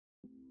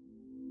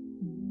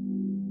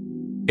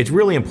It's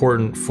really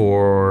important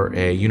for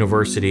a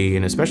university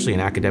and especially an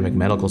academic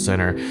medical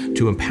center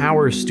to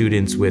empower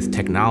students with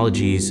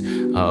technologies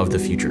of the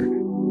future.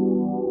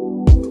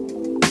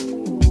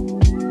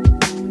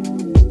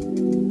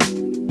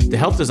 The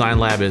Health Design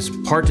Lab is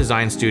part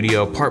design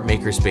studio, part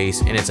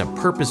makerspace, and it's a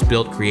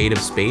purpose-built creative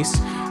space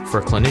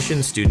for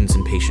clinicians, students,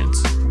 and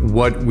patients.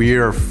 What we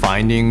are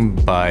finding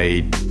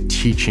by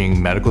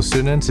teaching medical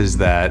students is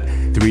that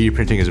 3D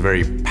printing is a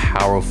very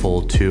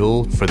powerful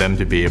tool for them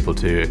to be able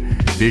to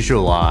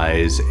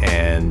visualize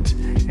and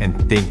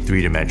think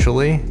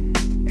three-dimensionally,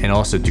 and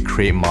also to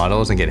create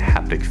models and get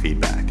haptic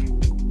feedback.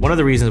 One of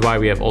the reasons why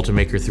we have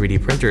Ultimaker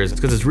 3D printers is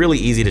because it's really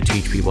easy to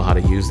teach people how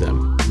to use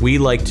them. We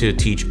like to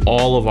teach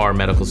all of our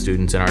medical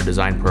students in our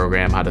design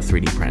program how to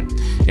 3D print.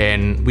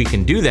 And we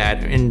can do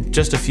that in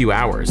just a few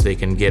hours. They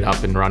can get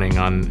up and running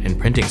and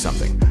printing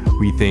something.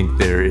 We think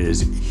there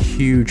is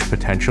huge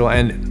potential,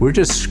 and we're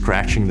just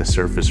scratching the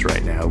surface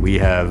right now. We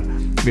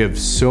have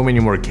so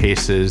many more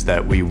cases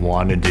that we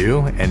want to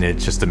do, and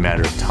it's just a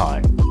matter of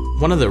time.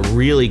 One of the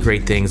really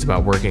great things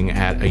about working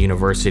at a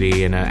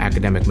university and an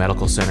academic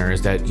medical center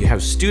is that you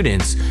have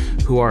students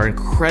who are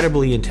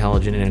incredibly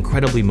intelligent and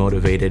incredibly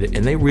motivated,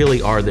 and they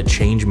really are the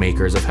change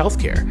makers of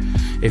healthcare.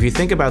 If you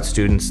think about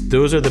students,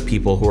 those are the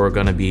people who are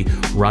going to be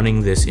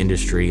running this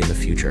industry in the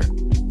future.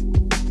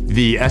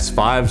 The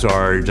S5s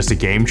are just a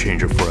game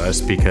changer for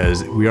us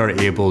because we are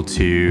able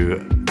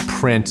to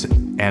print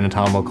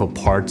anatomical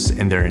parts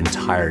in their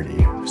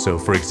entirety. So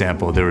for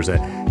example, there was a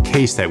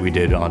case that we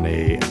did on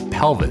a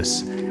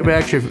pelvis. We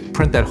actually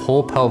print that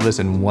whole pelvis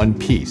in one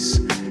piece.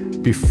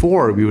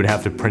 Before, we would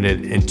have to print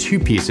it in two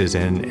pieces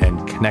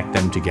and connect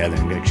them together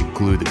and actually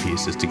glue the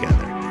pieces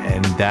together.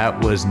 And that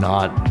was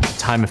not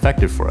time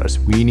effective for us.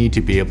 We need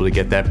to be able to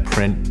get that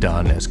print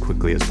done as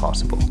quickly as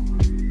possible.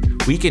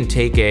 We can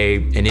take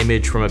an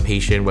image from a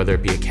patient, whether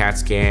it be a CAT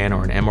scan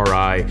or an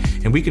MRI,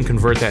 and we can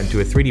convert that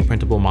into a 3D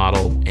printable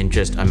model in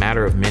just a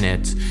matter of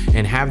minutes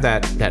and have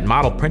that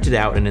model printed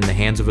out and in the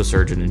hands of a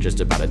surgeon in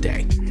just about a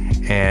day.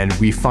 And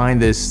we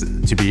find this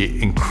to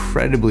be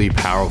incredibly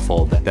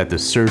powerful, that the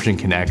surgeon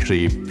can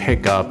actually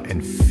pick up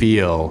and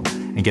feel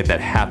and get that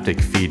haptic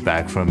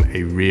feedback from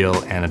a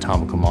real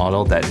anatomical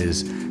model that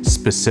is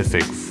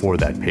specific for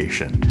that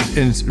patient.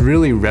 And it's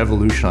really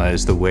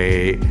revolutionized the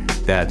way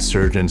that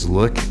surgeons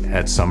look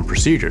at some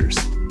procedures.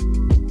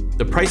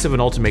 The price of an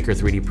Ultimaker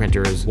 3D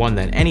printer is one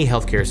that any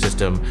healthcare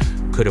system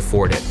could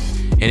afford it.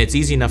 And it's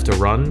easy enough to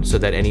run so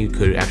that any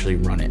could actually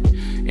run it.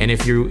 And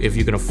if you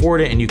can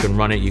afford it and you can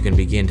run it, you can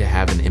begin to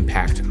have an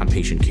impact on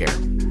patient care.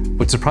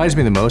 What surprised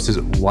me the most is,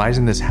 why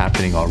isn't this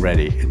happening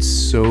already? It's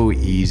so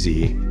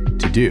easy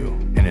to do,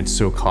 and it's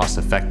so cost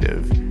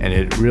effective. And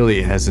it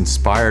really has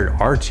inspired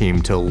our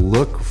team to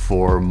look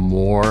for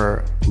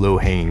more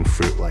low-hanging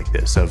fruit like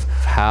this, of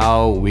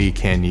how we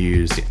can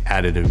use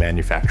additive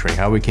manufacturing,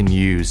 how we can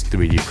use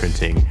 3D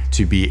printing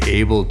to be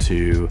able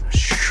to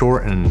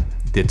shorten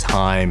the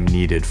time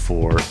needed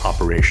for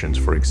operations,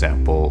 for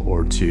example,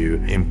 or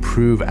to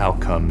improve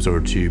outcomes, or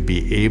to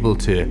be able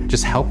to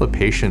just help a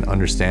patient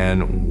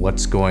understand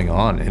what's going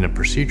on in a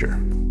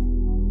procedure.